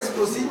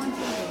proceed.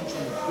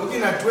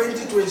 Looking at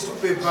 2022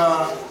 paper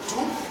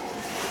 2.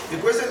 The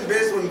question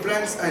based on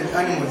plants and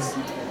animals.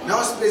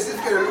 Now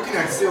specifically looking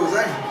at cells,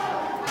 right?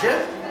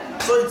 Okay?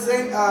 So it's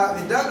saying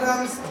the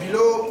diagrams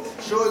below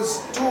shows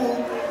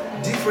two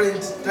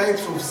different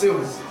types of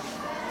cells.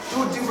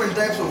 Two different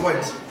types of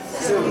what?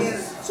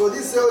 Cells. So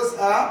these cells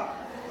are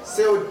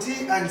cell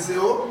T and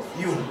cell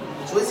U.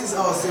 So this is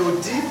our cell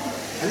T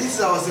and this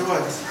is our cell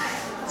what?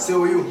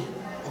 Cell U.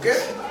 Okay?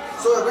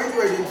 So we're going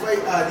to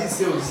identify these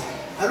cells.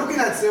 And looking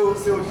at cell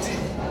T,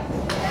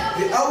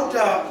 the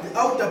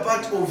outer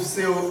part of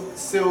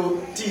cell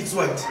T is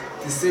what?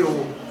 The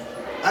cell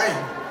I.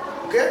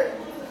 Okay?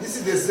 This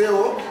is the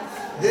cell.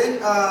 Then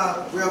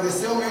we have the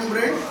cell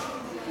membrane.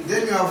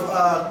 Then we have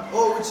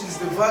O, which is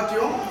the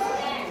vacuum.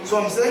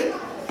 So I'm saying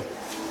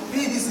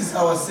P, this is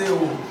our cell.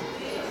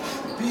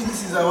 P,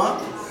 this is our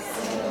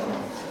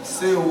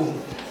cell.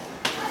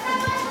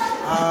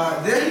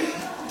 Then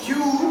Q,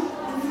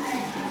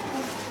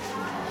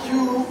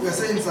 we are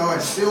saying it's our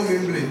cell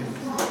membrane.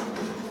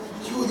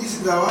 Q,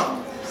 this is our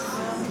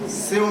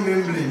cell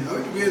membrane. Are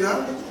we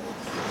together?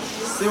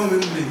 Cell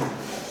membrane.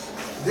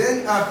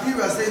 Then P,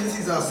 we are saying this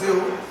is our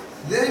cell.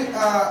 Then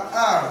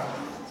R,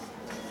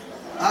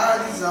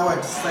 this is our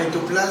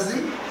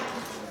cytoplasm.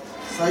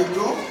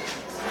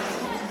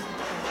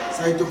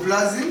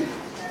 Cytoplasm.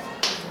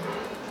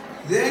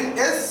 Then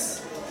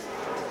S,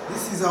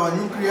 this is our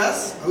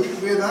nucleus. Are we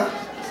together?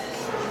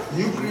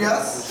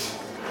 Nucleus.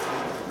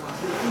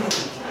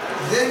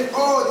 Then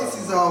O, this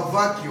is our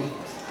vacuum.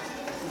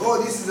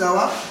 O, this is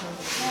our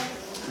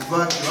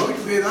vacuum. Are we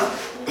together?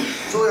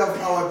 So we have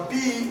our P,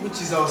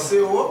 which is our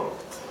cell.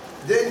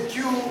 Then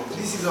Q,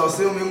 this is our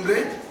cell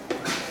membrane.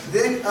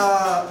 Then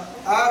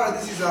R,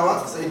 this is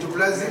our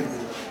cytoplasm.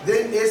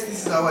 Then S,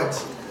 this is our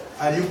what?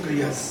 Our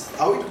nucleus.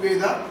 Are we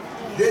together?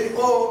 Then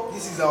O,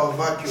 this is our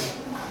vacuum.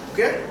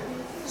 Okay?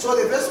 So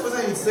the first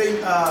question is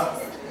saying,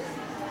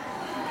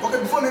 okay,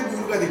 before maybe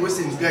we look at the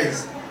questions,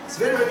 guys, it's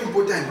very, very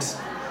important.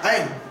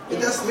 It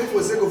just made for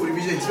the sake of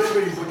revision, it's very,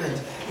 very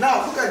important.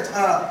 Now look at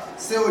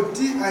cell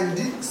T and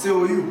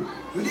cell U.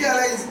 You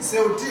realize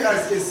cell T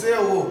as a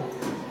cell O.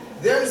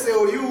 Then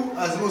cell U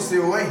has no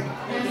cell Y.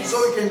 Yes. So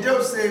we can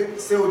tell say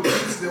cell T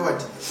is the what?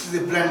 This is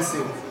the plant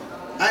cell.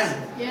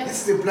 Yes. This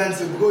is the plant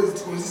cell because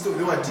it consists of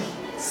the what?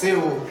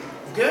 Cell.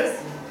 Okay?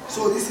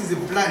 So this is a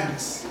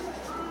plant.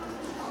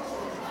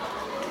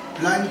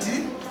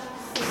 Planty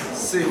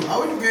cell.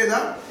 Are we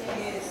together?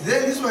 Yes.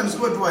 Then this one is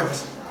called what?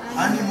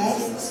 Animal.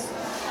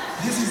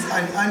 This is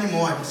an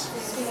animal what?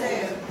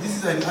 Cell. This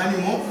is an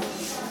animal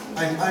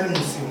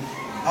cell.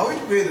 Are we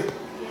together?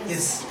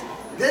 Yes.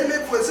 Then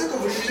maybe for the sake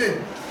of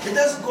revision, let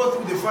us go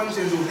through the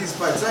functions of these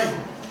parts.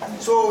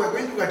 So we're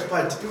going to look at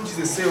part P, which is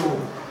the cell.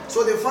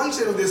 So the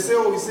function of the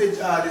cell, we said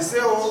the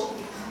cell,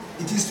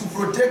 it is to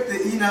protect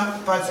the inner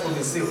parts of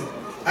the cell.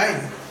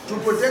 To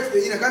protect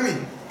the inner,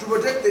 to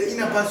protect the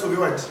inner parts of the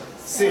what?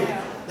 Cell.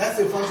 That's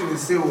the function of the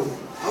cell.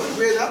 Are we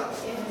together?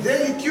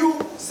 Then the Q,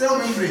 cell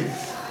membrane.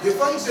 The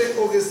function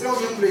of the cell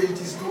membrane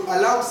is to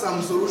allow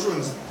some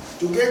solutions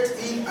to get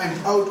in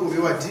and out of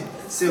the what?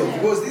 Cell.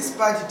 Because this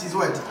part, it is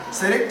what?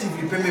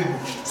 Selectively permeable.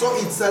 So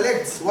it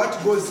selects what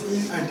goes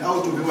in and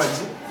out of the what?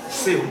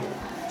 Cell.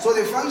 So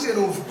the function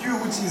of Q,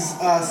 which is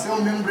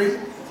cell membrane,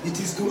 it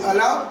is to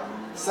allow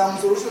some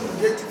solution to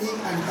get in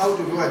and out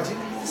of the what?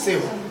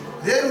 Cell.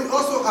 Then we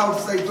also have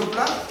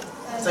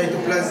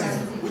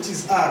cytoplasm, which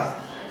is R.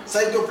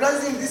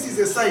 Cytoplasm, this is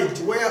a site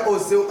where all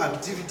cell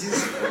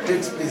activities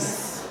takes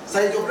place.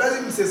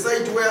 Cytoplasm is a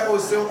site where all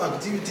cell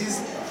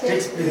activities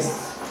takes place.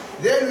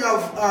 Then we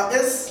have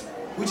S,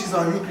 which is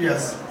our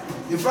nucleus.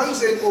 The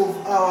function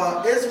of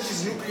our S, which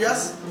is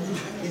nucleus,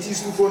 it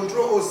is to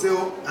control all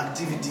cell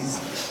activities.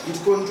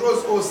 It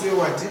controls all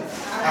cell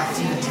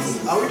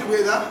activities. Are we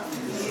together?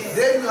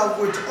 Then we have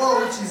got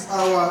O, which is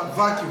our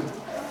vacuum.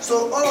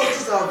 So O, which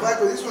is our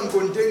vacuum, this one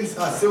contains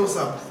cell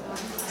sap.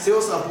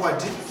 Cell sap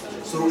what?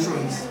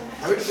 Solutions.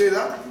 Are we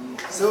together?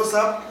 Cell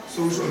sap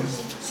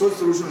solutions. So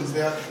solutions,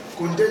 they are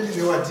contained in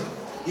the what?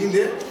 In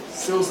the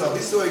cell sap.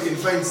 This is how you can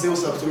find cell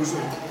sap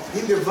solution.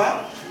 In the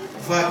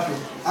vacuum.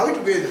 Are we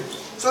together?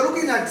 So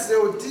looking at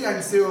cell T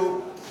and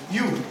cell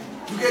U,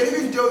 you can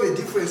even tell the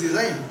differences,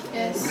 right?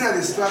 Yes. Looking at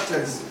the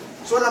structures.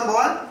 So number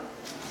one,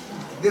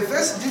 the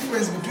first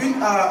difference between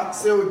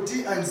cell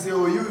T and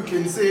cell U, you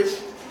can say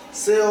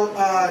cell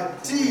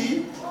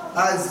T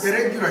has a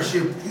regular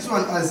shape. This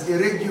one has a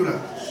regular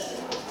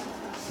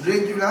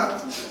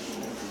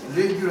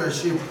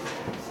shape.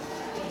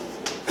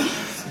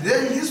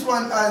 Then this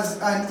one has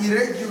an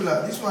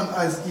irregular. This one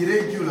has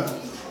irregular.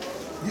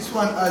 This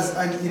one has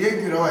an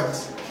irregular what?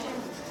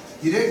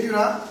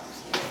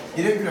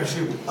 Irregular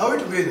shape. Are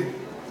we together?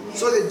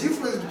 So the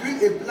difference between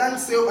a plant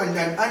cell and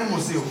an animal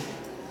cell,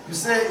 you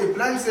say a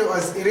plant cell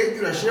has a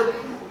regular shape,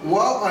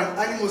 while an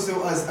animal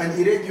cell has an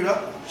irregular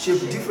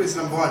shape. Difference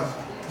number one.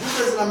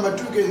 Difference number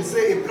two, you can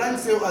say a plant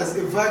cell has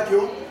a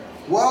vacuum,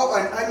 while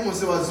an animal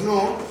cell has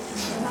no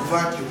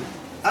vacuum.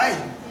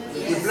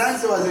 A plant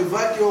cell has a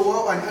vacuum,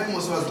 while an animal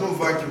cell has no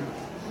vacuum.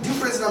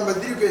 Difference number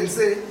three, you can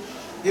say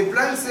A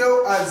plant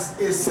cell has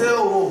a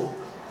cell wall.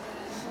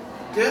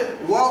 Okay?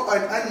 While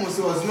an animal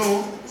cell has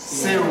no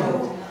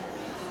cell.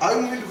 Are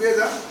you moving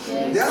together?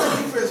 Yes. The other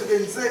difference, we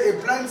can say a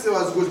plant cell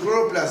has got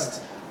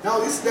chloroplast. Now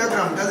this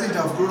diagram doesn't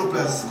have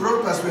chloroplast.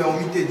 Chloroplast were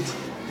omitted.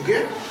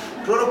 Okay?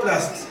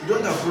 Chloroplast, you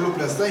don't have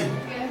chloroplast, right?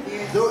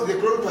 Yes. Though the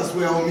chloroplast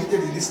were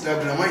omitted in this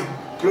diagram, right?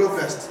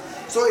 Chloroplast.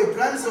 So a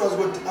plant cell has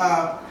got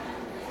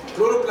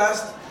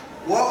chloroplast,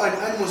 while an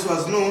animal cell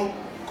has no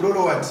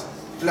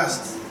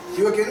chloroplast.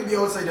 You can be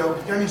outside, I will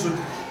be coming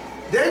shortly.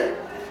 Then,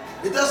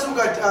 let us look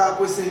at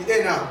question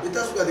A now. Let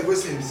us look at the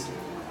questions.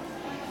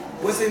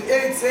 Question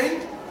A is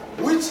saying,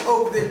 which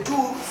of the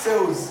two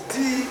cells,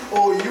 T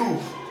or U,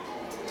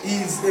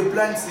 is a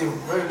plant cell?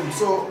 Very good.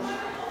 So,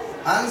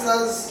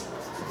 answers.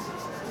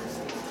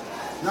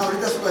 Now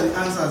let us look at the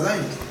answers,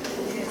 right?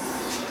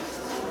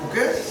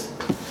 Okay?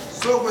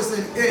 So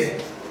question A,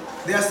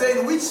 they are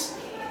saying which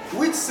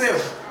cell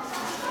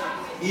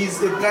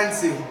is a plant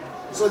cell?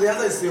 So the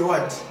answer is cell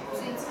what?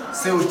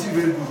 Cell T,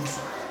 very good.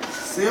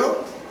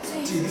 Cell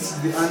T, this is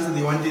the answer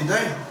they wanted,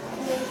 right?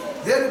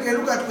 Then we can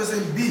look at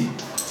question B.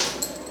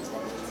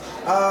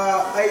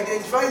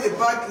 Identify the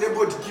part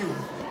labeled Q.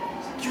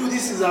 Q,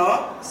 this is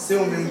our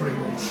cell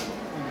membrane.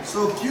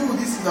 So Q,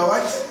 this is our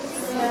what?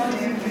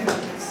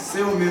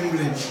 Cell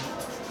membrane.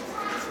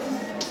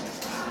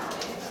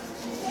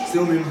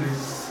 Cell membrane.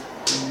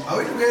 Are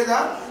we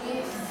together?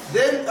 Yes.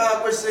 Then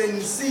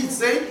question C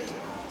says,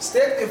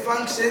 state the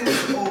functions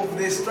of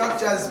the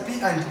structures P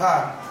and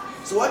R.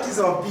 So what is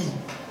our P?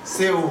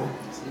 Cell.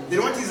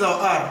 Then what is our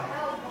R?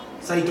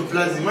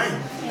 Cytoplasm, right?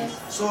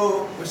 Yes.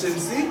 So question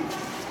C.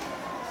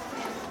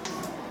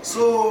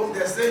 So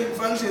they're saying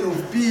function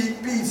of P.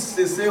 P is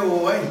the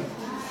cell, right?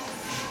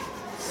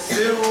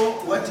 Cell,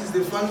 what is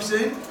the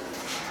function?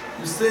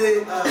 You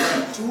say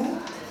to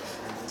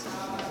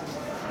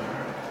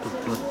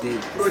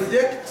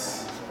protect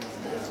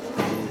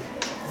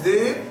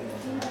the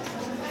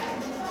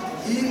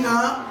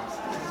inner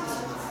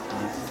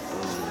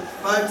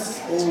parts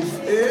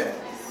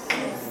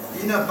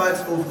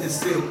of a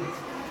cell.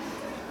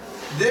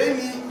 Then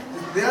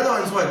the other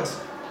one is what?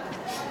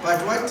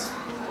 Part what?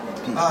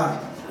 R.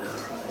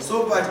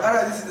 So part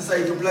R, this is the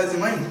cytoplasm,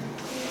 right?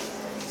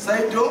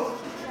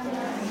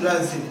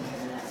 Cytoplasm.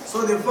 So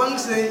the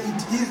function,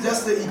 it is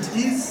just a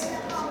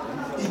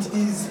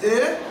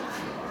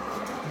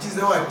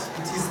what?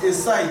 It is a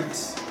site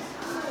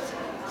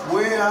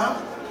where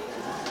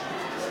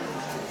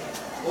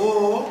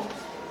all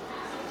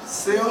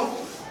cell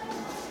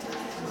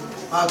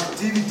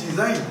activities,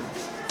 right?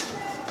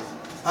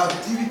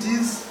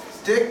 Activities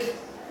take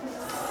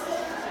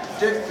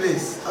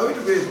place. Are we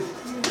together?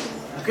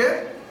 Okay?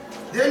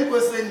 Then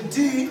question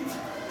D,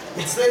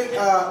 it's saying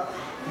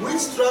which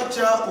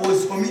structure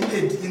was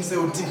omitted in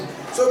cell T.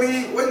 So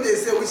when they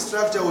say which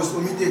structure was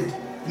omitted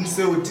in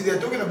cell T, they are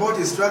talking about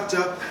a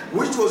structure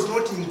which was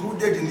not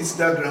included in this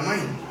diagram,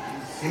 right?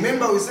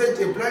 Remember we said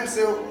a plant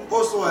cell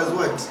also has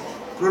what?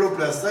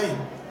 Chloroplast, right?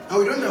 Now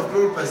we don't have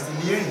chloroplast in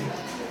the end.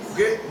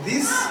 Okay?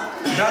 This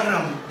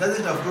diagram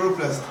doesn't have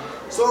chloroplast.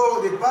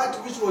 So the part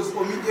which was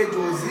omitted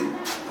was the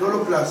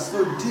chloroplast.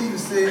 So D, you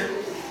say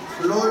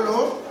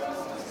chloro.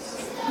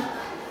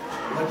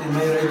 What am I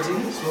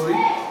writing? Sorry.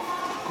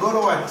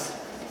 Chloro what?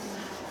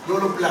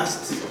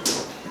 Chloroplast.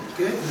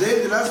 Okay. Then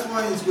the last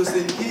one is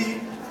question E,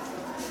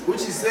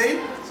 which is saying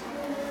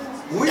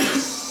which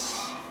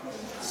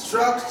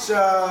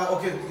structure.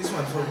 Okay, this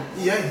one. Sorry.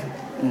 E.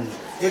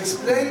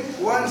 Explain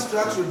one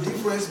structural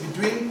difference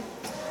between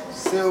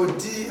cell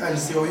T and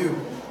cell U.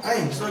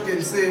 So I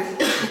can say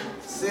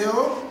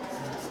cell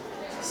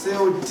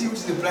T, which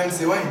is the plant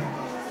cell.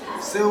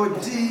 Cell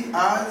T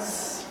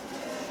has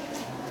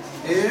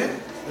a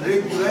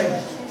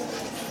regular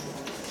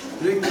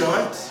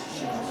what?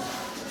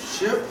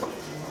 Shape.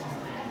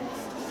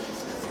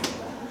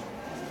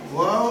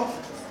 Wow.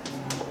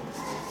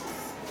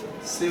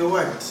 Cell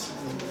what?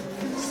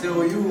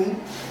 Cell U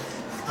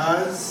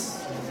has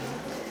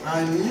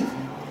an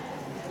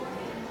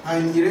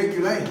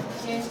irregular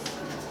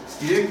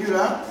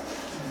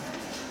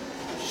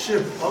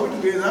shape. Are we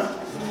together?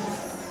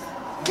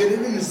 You can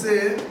even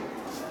say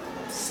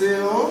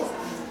cell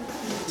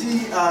T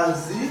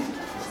has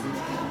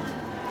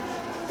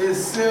a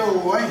cell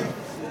Y.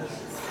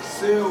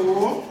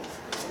 Cell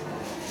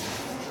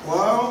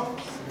wow.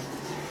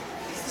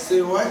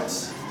 Say what?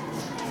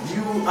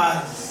 U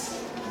has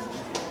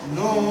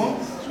no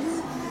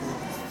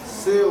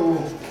cell.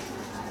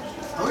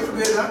 Are we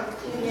together?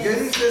 Yes. Can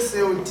you say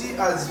cell T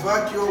has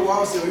vacuole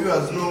while cell U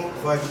has no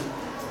vacuole?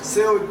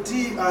 Cell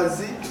T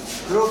has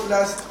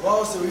chloroplast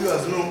while cell U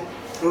has no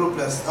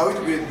chloroplast. Are we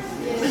together?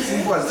 Yes.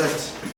 Simple as that.